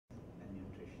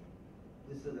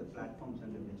this is the platforms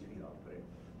under which we operate.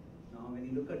 Now, when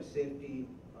you look at safety,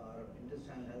 our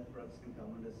intestinal health products can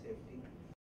come under safety.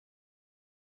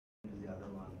 Is the other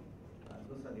one.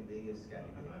 Those are the various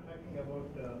categories. I'm talking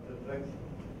about the drugs.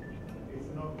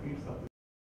 It's not feed supplement.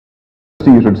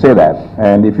 You should say that,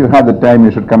 and if you have the time,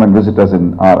 you should come and visit us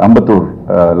in our Ambattur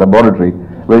laboratory,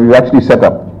 where we've actually set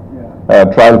up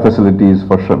trial facilities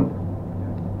for shrimp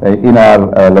in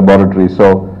our laboratory.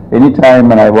 So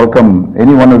anytime, and I welcome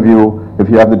any one of you, if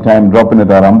you have the time, drop in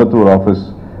at our Ambattur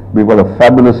office. We've got a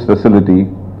fabulous facility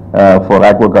for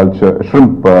aquaculture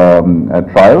shrimp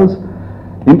trials.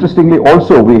 Interestingly,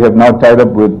 also, we have now tied up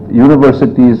with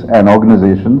universities and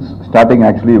organizations, starting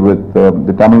actually with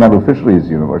the Tamil Nadu Fisheries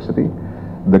University,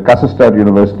 the Kasastad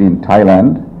University in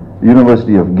Thailand,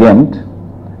 University of Ghent,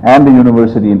 and the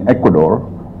University in Ecuador,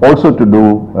 also to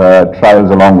do trials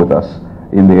along with us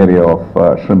in the area of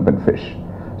shrimp and fish.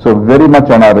 So very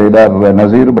much on our radar,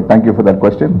 Nazir, but thank you for that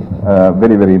question.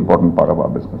 Very, very important part of our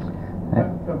business.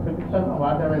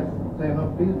 What I was saying,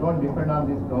 please don't depend on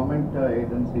these government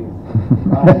agencies,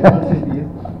 universities.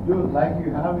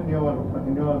 You have in your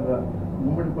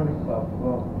Mumbai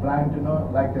plant,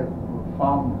 like a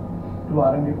farm, 2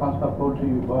 R&D farms for poultry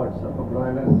birds, for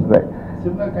broilers. Right.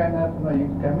 Similar kind of,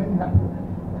 KEMIN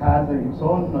has its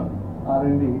own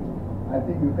R&D. I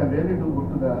think you can really do good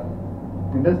to the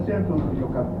industry and to your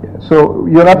company. So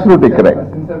you're absolutely correct.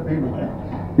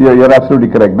 You're absolutely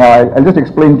correct. Now I'll just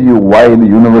explain to you why the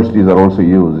universities are also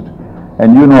used,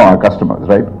 and you know our customers,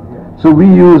 right? So we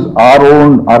use our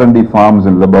own R&D farms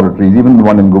and laboratories, even the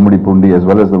one in Gumadipundi as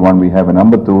well as the one we have in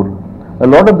Ambattur. A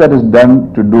lot of that is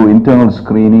done to do internal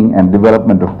screening and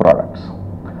development of products.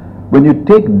 When you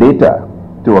take data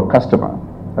to a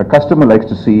customer likes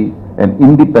to see an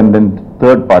independent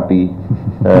third-party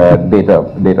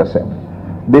data set.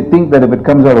 They think that if it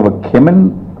comes out of a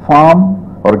KEMIN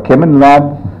farm or a KEMIN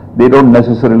lab, they don't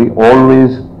necessarily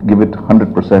always give it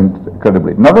 100%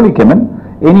 credibility. Not only KEMIN,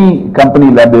 any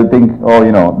company lab, they'll think, oh,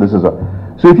 this is a...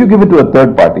 So if you give it to a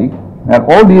third party, and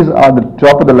all these are the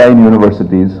top-of-the-line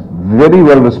universities, very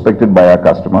well respected by our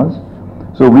customers.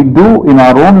 So we do, in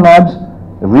our own labs,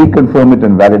 reconfirm it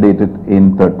and validate it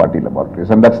in third-party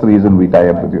laboratories. And that's the reason we tie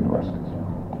up with universities.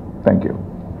 Thank you.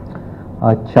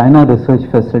 Our China research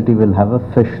facility will have a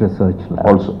fish research lab.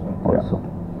 Also.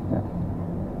 Yeah.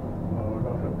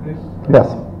 Dr. Chris? Yes.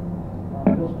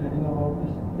 I'm just reading about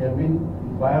this KEMIN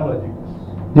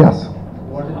Biologics. Yes.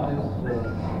 What is this?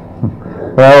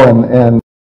 Well, and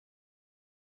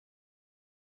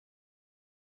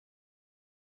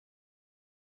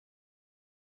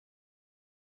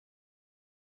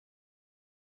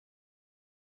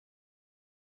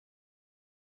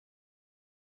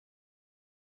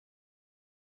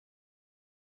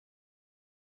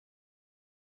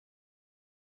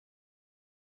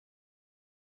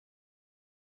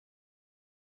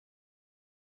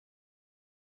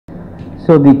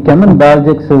so the KEMIN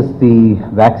Biologics is the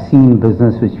vaccine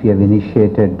business which we have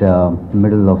initiated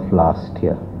middle of last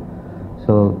year.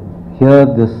 So here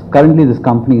currently this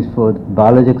company is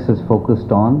Biologics is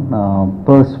focused on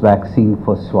PRRS vaccine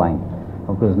for swine.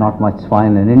 Of course not much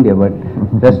swine in India, but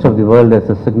rest of the world has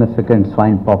a significant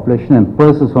swine population, and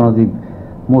PRRS is one of the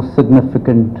most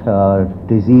significant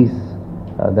disease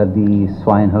that the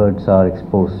swine herds are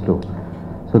exposed to.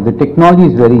 So the technology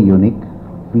is very unique.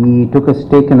 We took a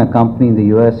stake in a company in the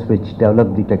US which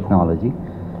developed the technology,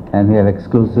 and we have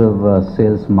exclusive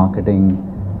sales marketing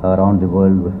around the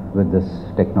world with this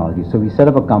technology. So we set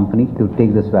up a company to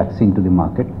take this vaccine to the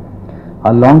market.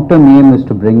 Our long-term aim is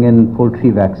to bring in poultry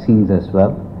vaccines as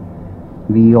well.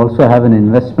 We also have an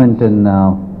investment in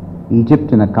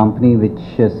Egypt in a company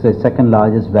which is the second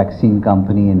largest vaccine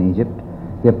company in Egypt.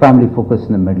 They are primarily focused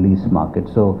in the Middle East market.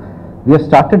 So we have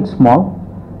started small.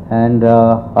 And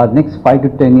our next 5 to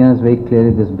 10 years, very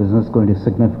clearly, this business is going to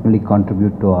significantly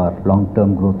contribute to our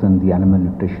long-term growth in the animal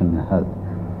nutrition and health.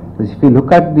 So if you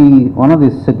look at one of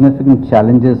the significant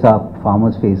challenges our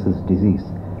farmers face is disease,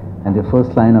 and the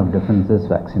first line of defense is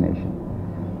vaccination.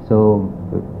 So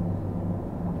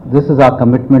this is our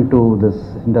commitment to this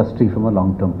industry from a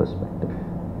long-term perspective.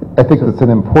 I think that's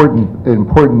an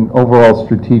important overall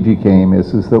strategic aim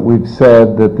is that we've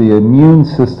said that the immune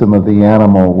system of the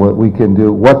animal,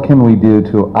 what can we do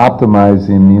to optimize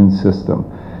the immune system?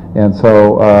 And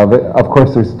so, of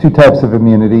course, there's 2 types of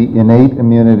immunity: innate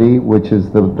immunity, which is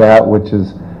that which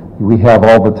we have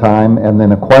all the time, and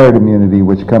then acquired immunity,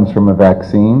 which comes from a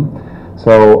vaccine.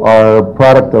 So our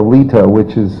product Alita,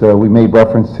 which is we made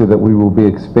reference to that we will be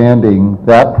expanding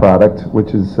that product,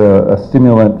 which is a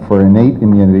stimulant for innate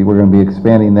immunity. We're going to be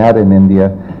expanding that in India,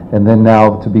 and then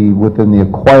now to be within the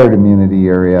acquired immunity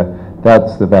area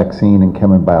That's the vaccine and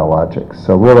KEMIN Biologics.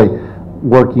 So really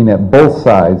working at both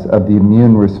sides of the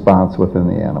immune response within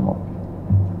the animal.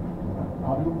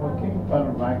 Are you working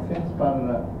for vaccines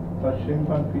for shrimp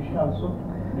and fish also?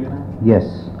 Do you have?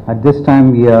 Yes, at this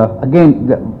time we are, again,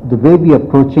 the way we are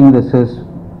approaching this is,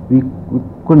 we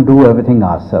couldn't do everything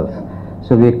ourselves.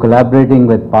 So we are collaborating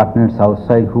with partners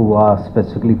outside who are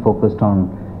specifically focused on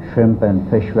shrimp and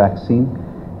fish vaccine.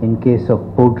 In case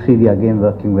of poultry, we are again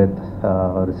working with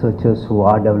researchers who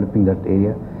are developing that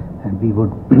area, and we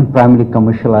would primarily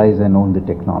commercialize and own the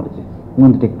technology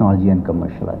and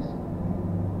commercialize.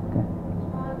 Okay.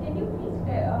 Can you please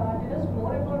tell us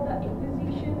more about the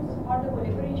acquisitions or the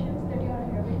collaborations that you are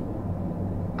having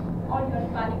or you are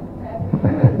planning to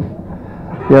have?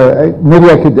 Yeah, maybe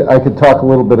I could talk a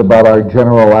little bit about our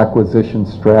general acquisition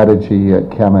strategy at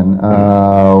KEMIN.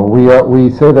 We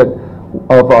say that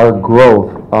of our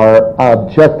growth, our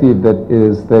objective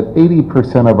is that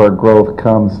 80% of our growth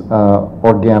comes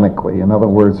organically. In other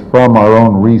words, from our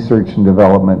own research and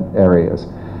development areas.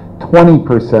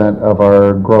 20% of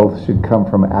our growth should come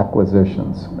from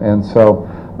acquisitions. And so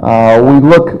we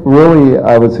look really,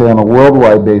 I would say on a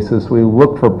worldwide basis, we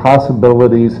look for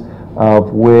possibilities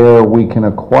of where we can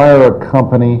acquire a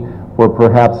company where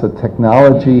perhaps the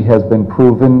technology has been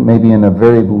proven, maybe in a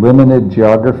very limited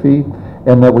geography,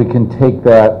 and that we can take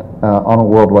that on a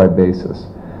worldwide basis.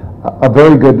 A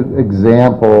very good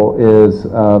example is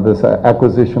this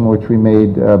acquisition which we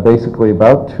made basically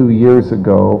about 2 years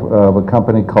ago of a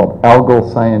company called Algal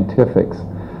Scientifics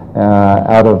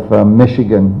out of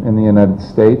Michigan in the United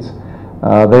States.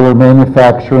 They were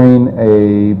manufacturing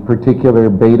a particular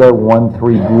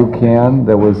beta-1,3-glucan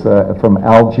that was from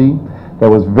algae that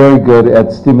was very good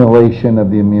at stimulation of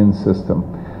the immune system.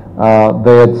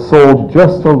 They had sold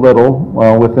just a little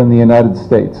within the United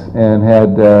States and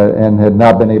had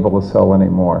not been able to sell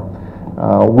anymore.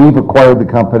 We've acquired the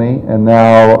company and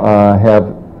now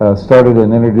have started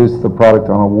and introduced the product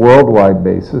on a worldwide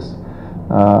basis.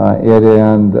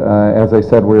 As I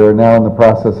said, we are now in the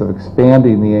process of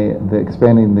expanding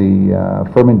the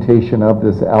fermentation of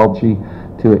this algae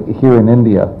to here in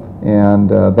India, and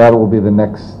that will be the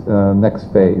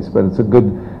next phase. But it's a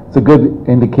good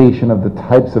indication of the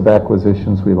types of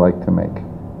acquisitions we like to make.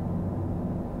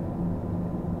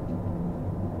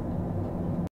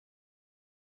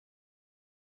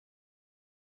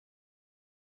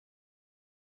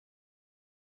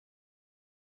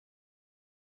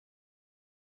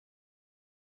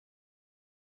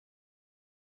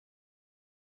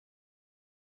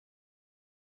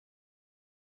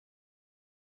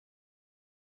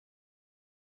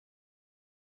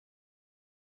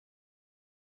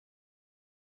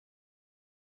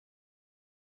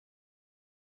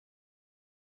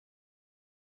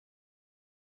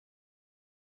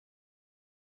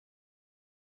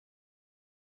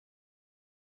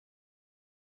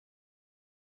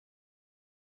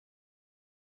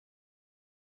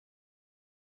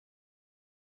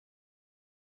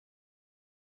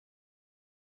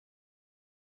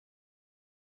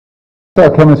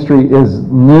 Cell chemistry is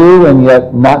new and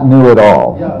yet not new at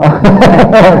all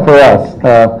for us.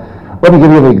 Let me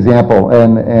give you an example,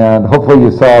 and hopefully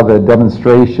you saw the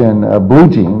demonstration of blue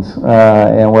jeans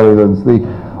and what it is.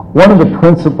 One of the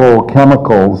principal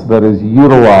chemicals that is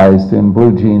utilized in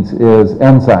blue jeans is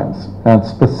enzymes, and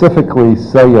specifically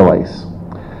cellulase.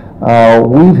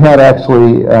 We've had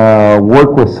actually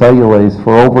worked with cellulase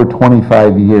for over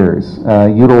 25 years,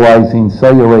 utilizing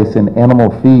cellulase in animal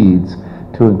feeds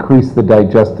to increase the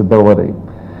digestibility.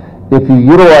 If you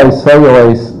utilize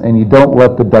cellulase and you don't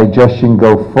let the digestion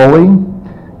go fully,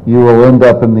 you will end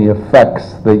up in the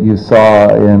effects that you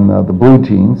saw in the blue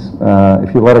jeans.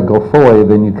 If you let it go fully,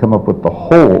 then you come up with the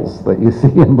holes that you see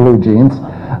in blue jeans.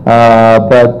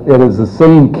 But it is the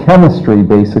same chemistry,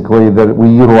 basically, that we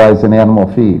utilize in animal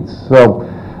feeds. So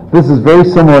this is very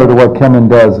similar to what KEMIN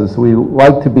does, is we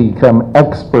like to become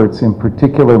experts in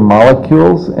particular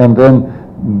molecules and then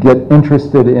get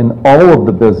interested in all of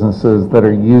the businesses that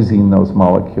are using those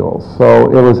molecules. So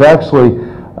it was actually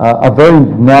a very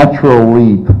natural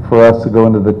leap for us to go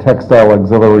into the textile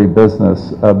auxiliary business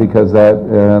because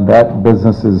that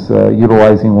business is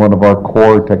utilizing one of our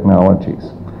core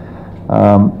technologies.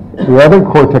 The other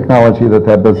core technology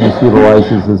that business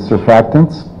utilizes is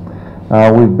surfactants.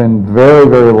 We've been very,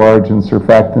 very large in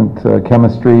surfactant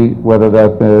chemistry, whether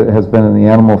that has been in the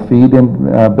animal feed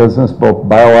business, both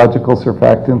biological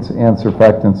surfactants and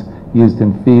surfactants used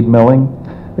in feed milling.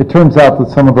 It turns out that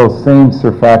some of those same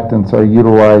surfactants are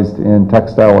utilized in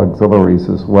textile auxiliaries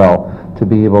as well to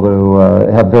be able to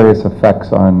have various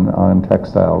effects on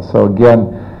textiles. So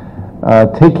again,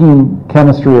 taking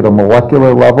chemistry at a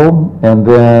molecular level and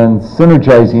then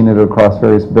synergizing it across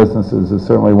various businesses is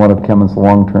certainly one of KEMIN's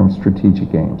long-term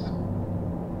strategic aims.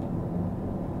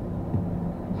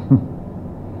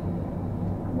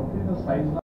 What is the size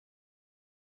now?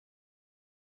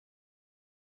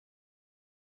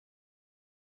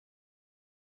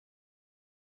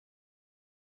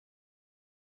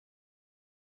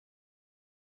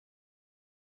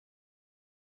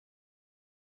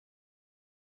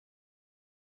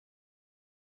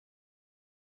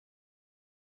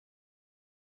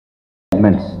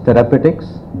 Segments: therapeutics,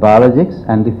 biologics,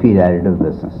 and the feed additive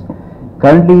business.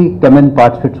 Currently, KEMIN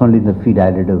participates only in the feed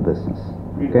additive business.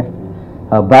 Okay.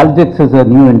 Biologics is a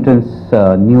new entrance,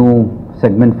 new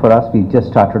segment for us. We just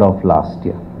started off last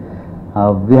year.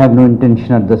 We have no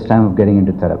intention at this time of getting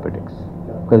into therapeutics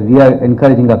because we are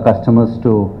encouraging our customers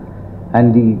to,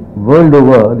 and the world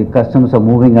over, the customers are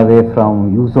moving away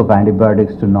from use of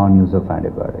antibiotics to non-use of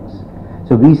antibiotics.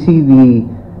 So we see the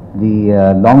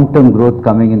long-term growth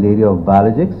coming in the area of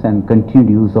biologics and continued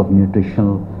use of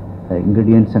nutritional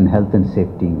ingredients and health and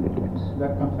safety ingredients.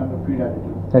 That comes under feed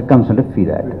additives. That comes under feed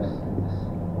additives. Yes.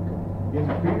 In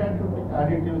feed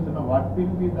additives, what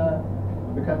will be the,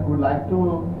 because we would like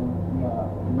to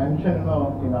mention,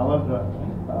 in our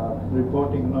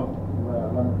reporting,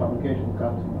 when publication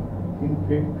comes, in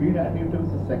feed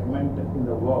additives segment in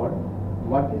the world,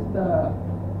 what is the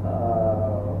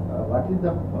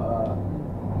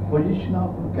position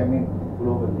of KEMIN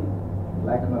globally,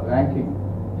 like ranking?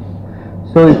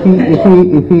 So if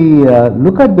we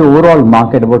look at the overall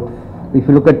market, if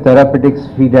you look at therapeutics,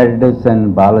 feed additives,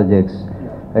 and biologics,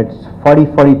 it's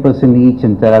 40% each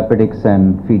in therapeutics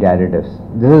and feed additives.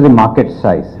 This is the market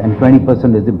size, and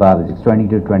 20% is the biologics, 20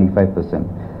 to 25%.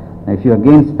 Now, if you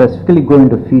again specifically go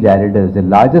into feed additives, the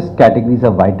largest categories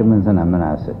are vitamins and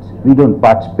amino acids. We don't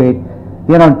participate.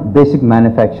 We are not basic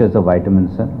manufacturers of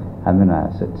vitamins and amino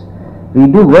acids. We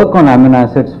do work on amino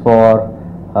acids for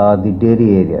the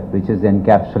dairy area, which is the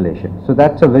encapsulation. So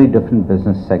that's a very different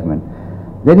business segment.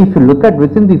 Then if you look at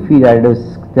within the feed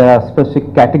additives, there are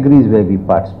specific categories where we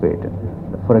participate in.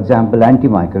 For example,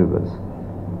 antimicrobials.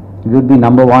 We would be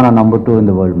number 1 or number 2 in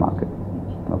the world market.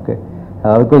 Okay,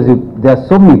 because there are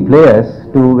so many players.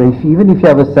 Even if you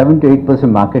have a 7 to 8%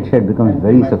 market share, it becomes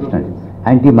very substantial.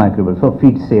 Antimicrobials for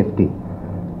feed safety.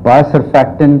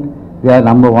 Biosurfactant, we are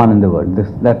number 1 in the world.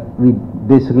 That we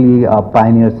basically are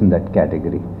pioneers in that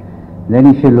category. Then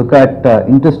if you look at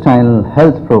intestinal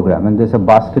health program, and there's a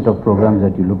basket of programs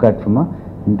that you look at from a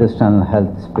intestinal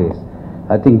health space.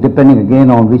 I think depending again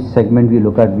on which segment we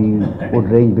look at, we would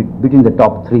range between the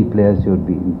top 3 players you would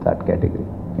be in that category.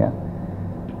 Yeah.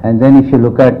 And then if you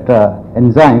look at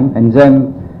enzyme,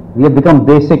 we have become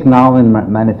basic now in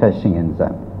manufacturing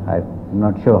enzyme. I'm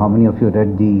not sure how many of you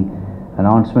read the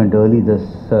announcement early this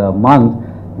month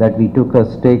that we took a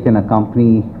stake in a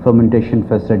company, fermentation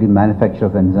facility, manufacturer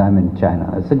of enzyme in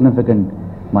China, a significant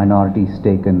minority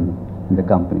stake in the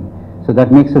company. So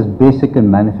that makes us basic in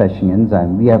manufacturing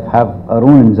enzyme. We have our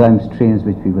own enzyme strains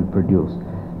which we will produce.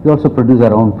 We also produce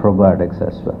our own probiotics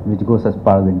as well, which goes as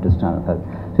part of the intestinal health.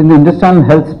 So in the intestinal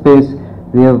health space,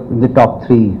 we are in the top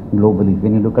 3 globally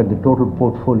when you look at the total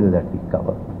portfolio that we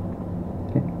cover.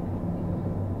 Okay.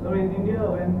 So in India,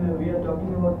 when we are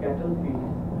talking about cattle feed,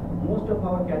 most of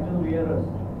our cattle rearers,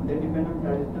 they depend on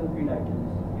traditional feed items,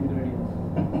 ingredients.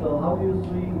 So how do you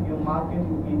see your market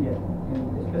in India,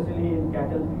 especially in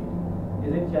cattle feed?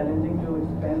 Is it challenging to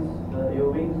expand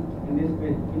your wings in this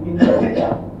field in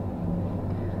India?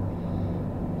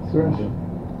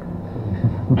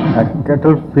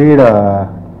 Cattle feed,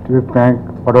 to be frank,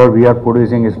 whatever we are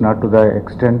producing is not to the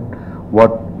extent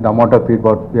the amount of feed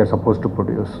what we are supposed to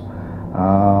produce.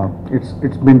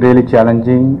 It's been really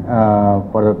challenging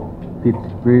for the feed.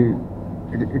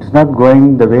 It's not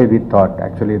going the way we thought.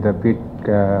 Actually, the feed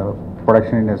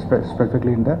production,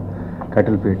 specifically in the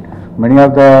cattle feed. Many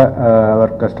of our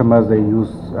customers, they use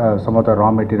some of the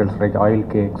raw materials like oil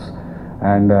cakes,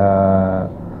 and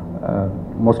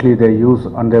mostly they use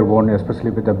on their own,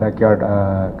 especially with the backyard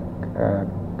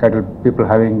cattle, people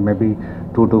having maybe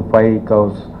 2 to 5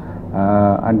 cows,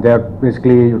 and they are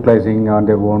basically utilizing on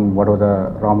their own whatever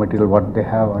the raw material what they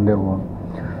have on their own.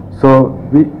 So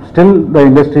the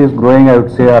industry is growing, I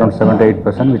would say around 7 to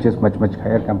 8%, which is much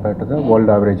higher compared to the world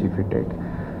average if you take.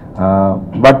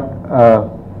 But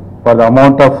for the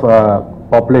amount of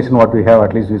population what we have,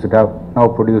 at least we should have now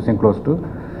producing close to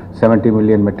 70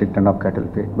 million metric ton of cattle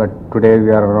feed. But today we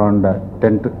are around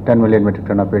 10 million metric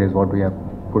ton of feed is what we are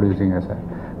producing as a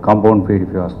compound feed, if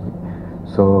you ask me.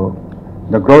 So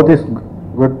the growth is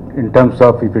good in terms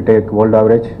of, if you take world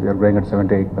average, we are growing at 7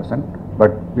 to 8%.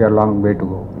 but we are a long way to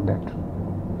go in that.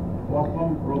 Work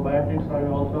on probiotics, or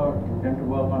you also tend to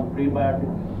work on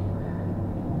prebiotics?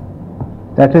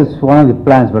 That is one of the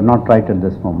plans, but not right at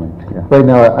this moment. Yeah. Right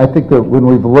now, I think that when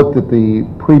we've looked at the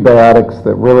prebiotics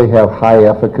that really have high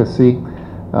efficacy,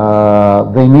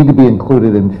 they need to be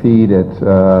included in feed at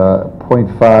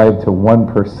 0.5 to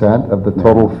 1% of the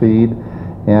total feed.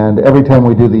 And every time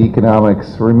we do the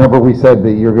economics, remember we said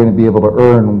that you're going to be able to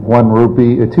earn 1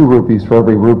 rupee, 2 rupees for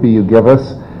every rupee you give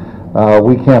us.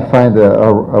 We can't find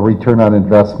a return on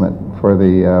investment for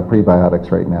the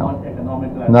prebiotics right now.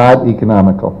 Not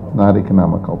economical. Not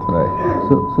economical today.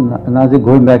 So Nazir,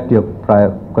 going back to your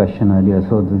prior question earlier,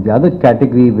 so the other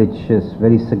category which is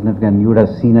very significant, you would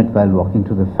have seen it while walking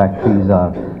to the factories,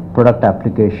 are product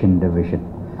application division.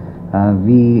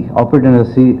 We operate in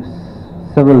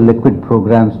several liquid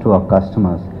programs to our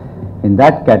customers. In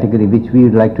that category, which we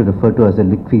would like to refer to as a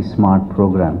Liquid Smart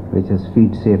program, which is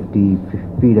feed safety,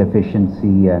 feed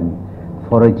efficiency, and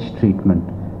forage treatment,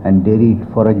 and dairy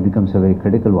forage becomes a very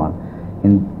critical one.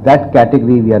 In that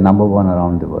category, we are number 1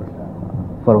 around the world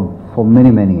for many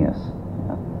years.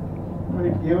 Yeah. But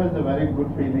it gave us a very good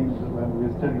feeling when we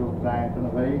visited your plant,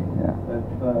 and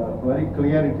very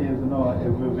clear it is,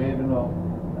 everywhere,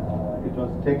 it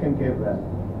was taken care well.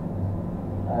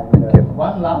 And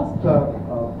one last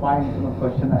point,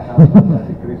 question I have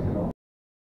for Chris,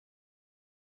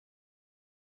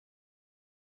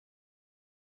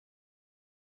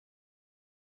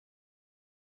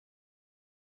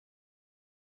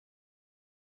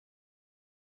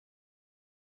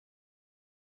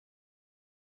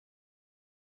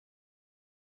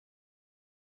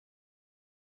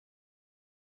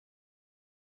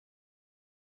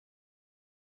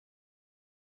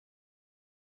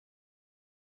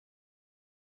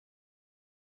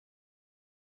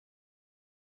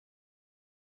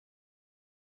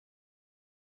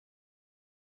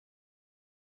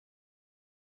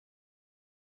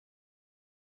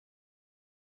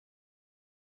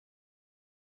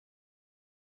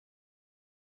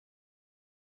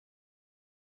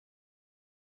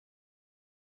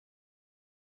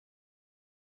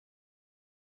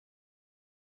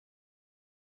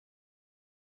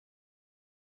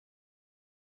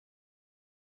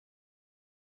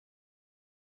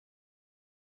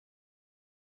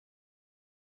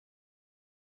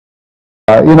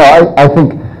 I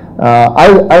think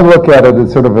I look at it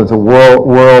as sort of as a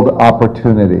world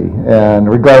opportunity, and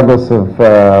regardless of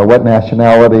what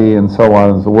nationality and so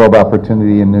on, it's a world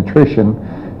opportunity in nutrition.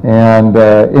 And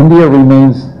India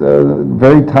remains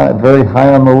very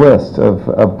high on the list of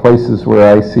places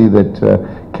where I see that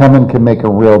KEMIN can make a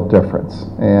real difference.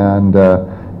 And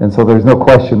so there's no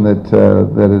question that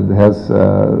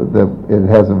it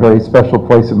has a very special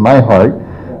place in my heart.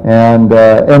 And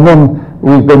then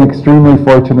we've been extremely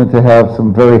fortunate to have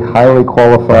some very highly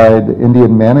qualified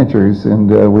Indian managers,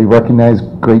 and we recognize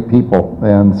great people.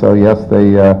 And so yes,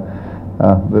 they're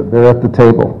at the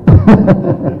table.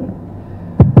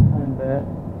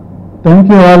 Thank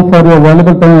you all for your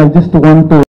valuable time. I just want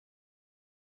to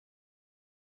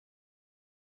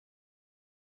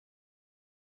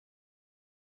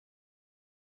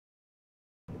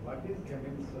what is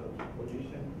KEMIN's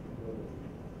position?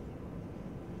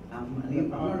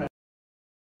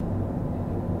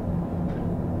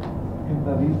 In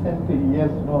the recent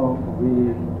years,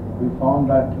 we found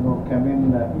that KEMIN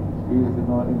is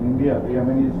in India.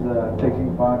 KEMIN is taking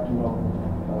part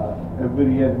every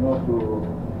year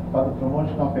for the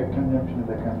promotion of egg consumption in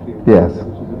the country. Yes.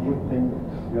 Which is a good thing.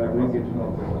 You are doing it.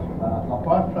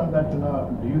 Apart from that,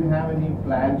 do you have any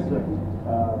plans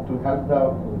to help the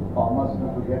farmers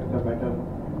to get the better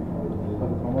for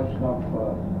the promotion of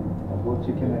both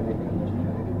chicken and egg consumption?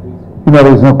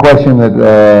 There's no question that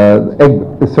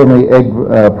certainly egg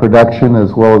production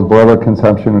as well as broiler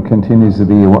consumption continues to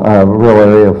be a real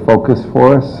area of focus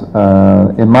for us.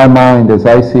 In my mind, as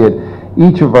I see it,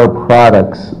 each of our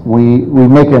products, we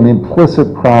make an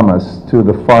implicit promise to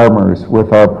the farmers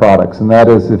with our products, and that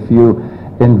is if you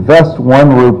invest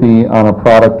 1 rupee on a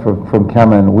product from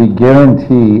KEMIN, we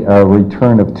guarantee a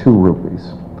return of 2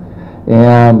 rupees.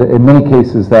 And in many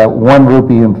cases, that 1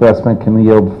 rupee investment can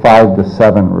yield 5 to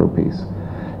 7 rupees.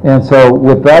 And so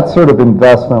with that sort of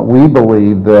investment, we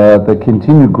believe that the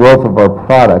continued growth of our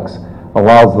products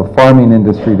allows the farming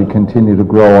industry to continue to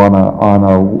grow on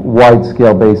a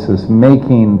wide-scale basis,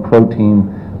 making protein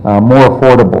more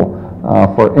affordable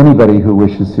for anybody who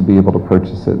wishes to be able to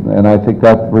purchase it. And I think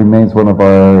that remains one of our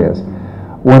areas.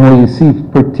 When we see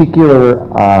particular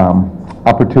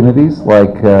opportunities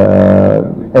like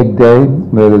Egg Day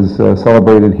that is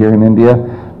celebrated here in India,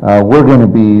 we're going to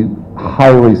be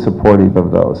highly supportive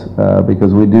of those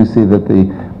because we do see that the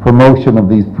promotion of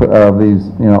these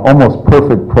almost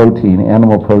perfect protein,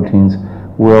 animal proteins,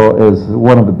 is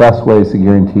one of the best ways to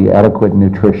guarantee adequate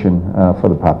nutrition for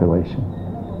the population.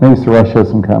 Maybe Suresh has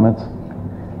some comments.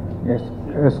 Yes,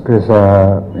 Chris.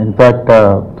 In fact,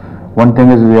 one thing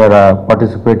is we are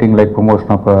participating like promotion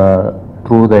of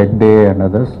through the Egg Day and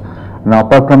others. Now,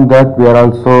 apart from that, we are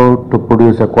also to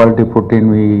produce a quality protein.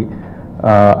 We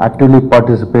actively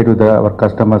participate with our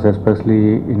customers,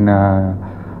 especially in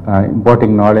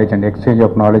importing knowledge and exchange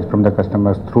of knowledge from the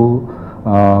customers through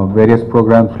various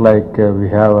programs like we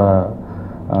have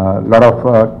a lot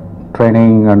of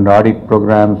training and audit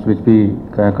programs which we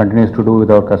continues to do with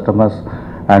our customers,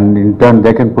 and in turn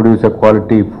they can produce a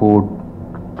quality food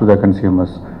to the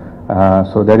consumers.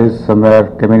 So that is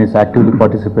somewhere KEMIN is actively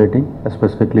participating,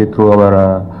 specifically through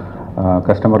our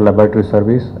customer laboratory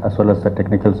service as well as the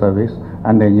technical service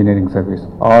and the engineering service,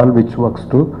 all which works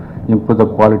to improve the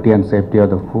quality and safety of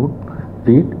the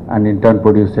feed and in turn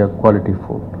produce a quality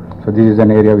food. So this is an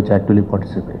area which actively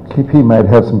participates. KP might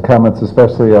have some comments,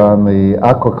 especially on the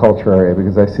aquaculture area,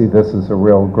 because I see this as a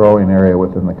real growing area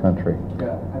within the country.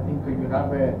 Yeah, I think you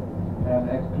have an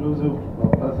exclusive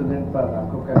president for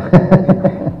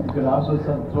aquaculture. You can also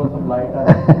throw some light on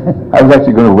it. I was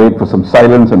actually going to wait for some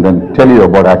silence and then tell you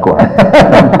about aqua.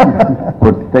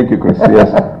 But thank you, Chris.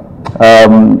 Yes.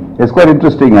 It's quite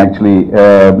interesting actually.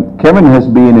 KEMIN has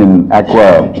been in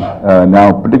aqua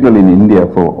now, particularly in India,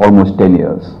 for almost 10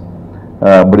 years.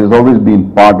 But it's always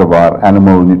been part of our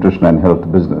animal nutrition and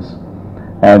health business.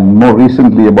 And more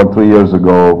recently, about 3 years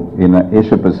ago, in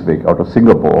Asia Pacific, out of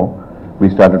Singapore, we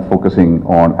started focusing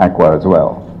on aqua as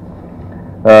well.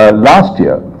 Last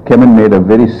year, KEMIN made a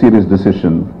very serious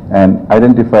decision and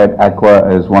identified aqua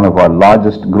as one of our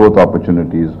largest growth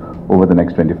opportunities over the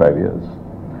next 25 years.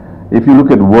 If you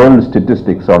look at world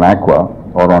statistics on aqua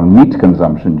or on meat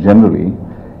consumption generally,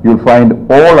 you'll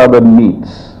find all other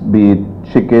meats, be it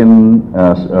chicken,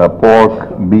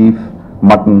 pork, beef,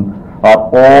 mutton, are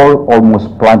all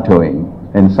almost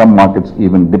plateauing, in some markets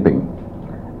even dipping.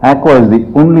 Aqua is the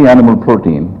only animal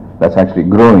protein that's actually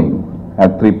growing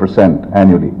at 3%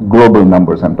 annually, global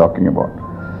numbers I'm talking about.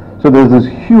 So there's this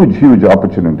huge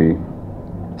opportunity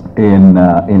in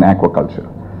aquaculture.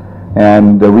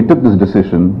 And we took this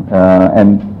decision,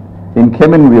 and in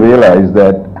KEMIN we realized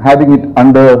that having it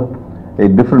under a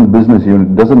different business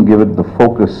unit doesn't give it the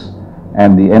focus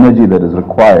and the energy that is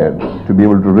required to be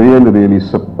able to really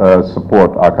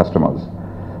support our customers.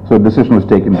 So a decision was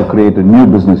taken to create a new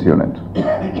business unit.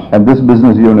 And this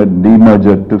business unit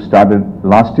demerger started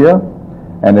last year,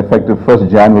 and effective 1st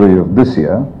January of this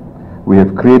year, we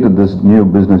have created this new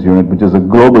business unit, which is a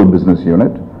global business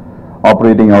unit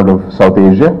operating out of South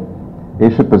Asia,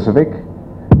 Asia Pacific,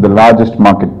 the largest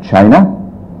market China,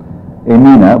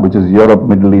 EMENA, which is Europe,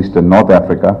 Middle East and North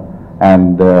Africa,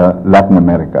 and Latin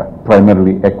America,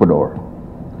 primarily Ecuador.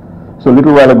 So a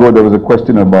little while ago there was a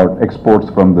question about exports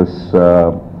from this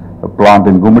plant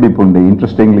in Gumadipundi.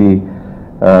 Interestingly,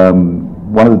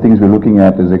 one of the things we're looking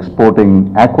at is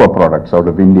exporting aqua products out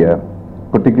of India,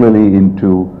 particularly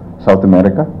into South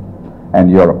America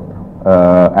and Europe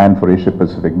and for Asia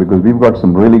Pacific, because we've got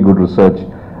some really good research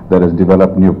that has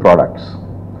developed new products.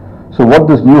 So what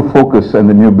this new focus and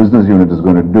the new business unit is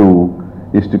going to do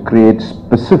is to create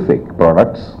specific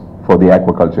products for the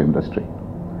aquaculture industry.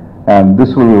 And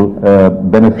this will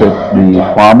benefit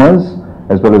the farmers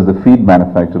as well as the feed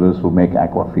manufacturers who make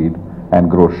aqua feed and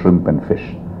grow shrimp and fish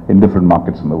in different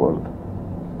markets in the world.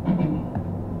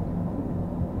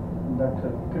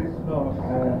 Dr. Chris,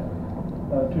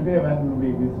 today when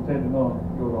we visited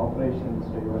your operations,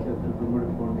 you were just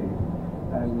Gumadipundi,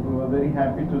 and we were very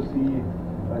happy to see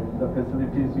the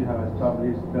facilities you have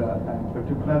established, and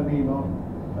particularly,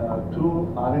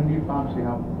 2 R&D farms you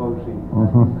have poultry,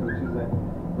 which is a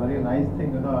very nice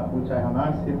thing, which I have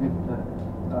not seen with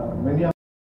many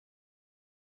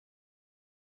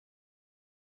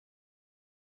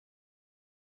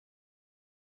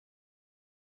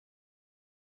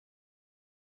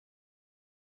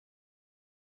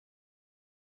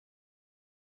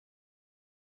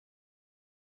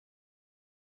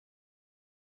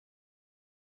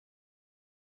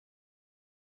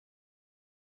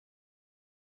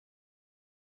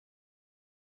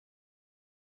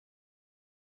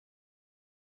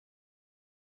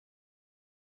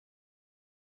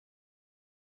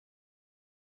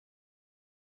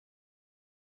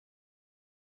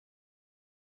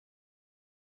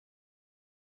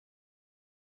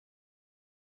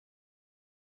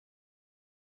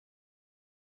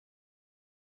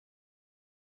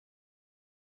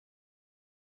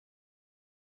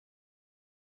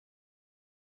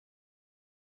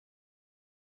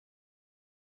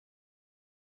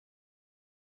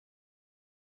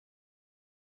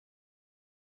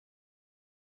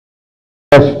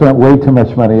Suresh spent way too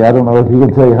much money. I don't know if he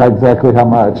can tell you exactly how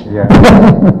much. Yeah,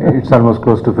 it's almost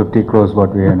close to 50 crores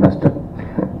what we invested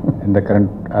in the current,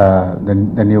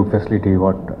 the new facility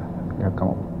what we have come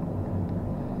up.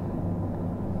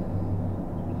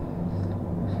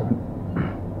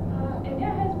 India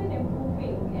has been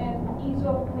improving in ease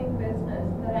of doing business.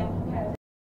 The ranking has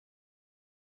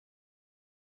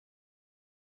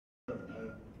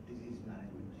Disease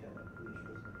management issues.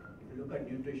 If you look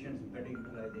at nutrition, it's better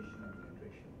utilization of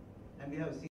nutrition. And we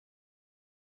have seen.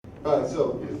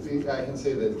 So I can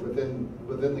say that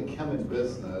within the KEMIN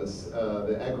business,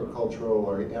 the agricultural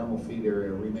or animal feed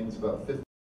area remains about 50%. In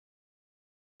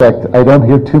fact, I don't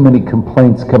hear too many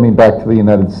complaints coming back to the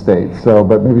United States. So,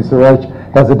 but maybe Suraj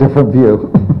has a different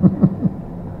view.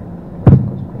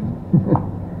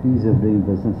 Ease of doing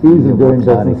business. Ease of doing What's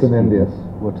our business in India.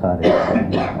 experience? What's our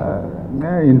experience?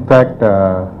 In fact,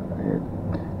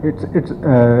 it's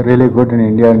really good in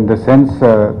India in the sense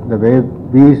the way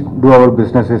we do our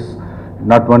business is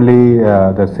not only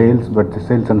the sales but the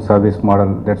sales and service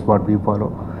model. That's what we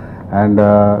follow, and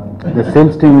the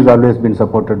sales team has always been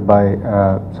supported by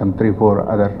some 3-4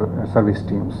 other service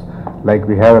teams. Like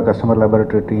we have a customer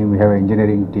laboratory team, we have an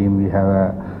engineering team, we have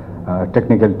a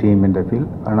technical team in the field,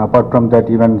 and apart from that,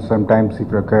 even sometimes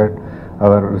if required,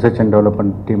 our research and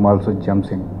development team also jumps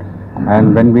in.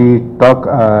 And when we talk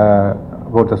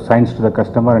about the science to the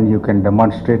customer and you can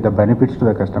demonstrate the benefits to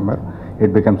the customer,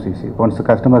 it becomes easy. Once the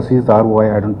customer sees the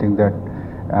ROI, I don't think that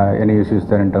any issues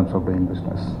there in terms of doing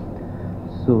business.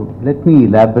 So let me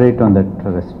elaborate on that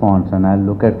response, and I'll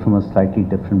look at it from a slightly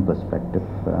different perspective.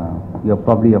 Your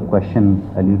question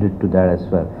alluded to that as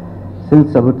well.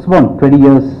 Since it's about 20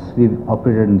 years we've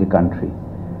operated in the country,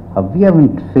 we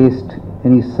haven't faced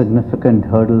any significant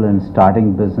hurdle in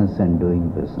starting business and doing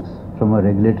business from a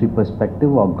regulatory perspective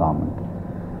or government.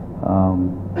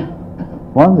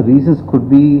 One of the reasons could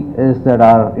be is that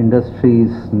our industry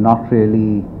is not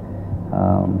really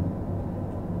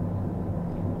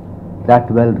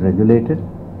that well regulated,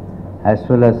 as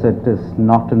well as it is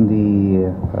not in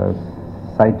the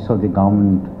sights of the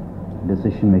government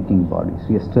decision-making bodies.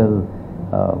 We still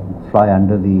fly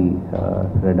under the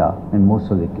radar in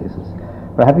most of the cases.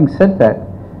 But having said that,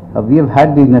 we have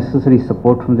had the necessary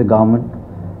support from the government,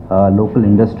 local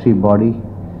industry body,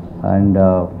 and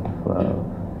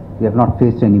we have not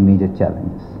faced any major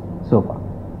challenges so far.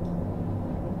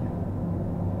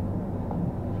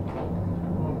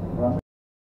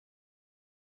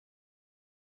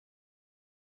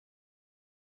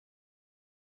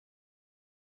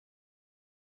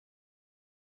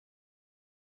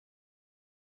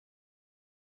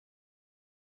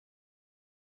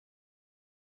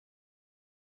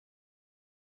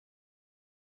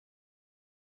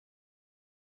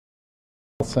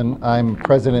 I'm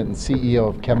President and CEO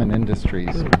of KEMIN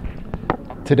Industries.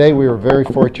 Today we were very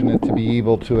fortunate to be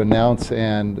able to announce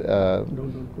and we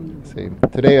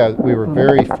were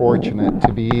very fortunate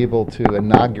to be able to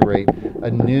inaugurate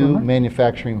a new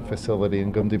manufacturing facility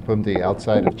in Gumdi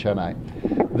outside of Chennai.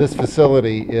 This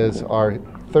facility is our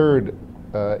third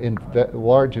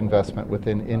large investment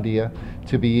within India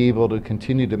to be able to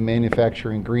continue to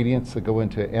manufacture ingredients that go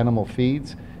into animal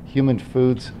feeds, human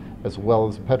foods, as well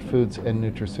as pet foods and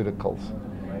nutraceuticals.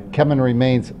 KEMIN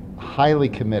remains highly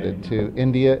committed to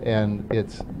India and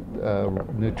its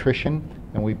nutrition,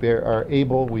 and we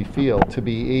feel to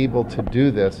be able to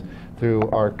do this through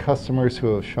our customers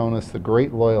who have shown us the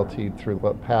great loyalty through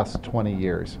the past 20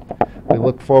 years. We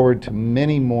look forward to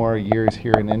many more years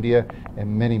here in India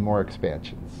and many more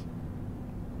expansions.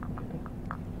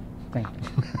 Thank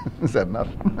you. Is that enough?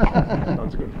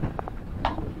 Sounds good.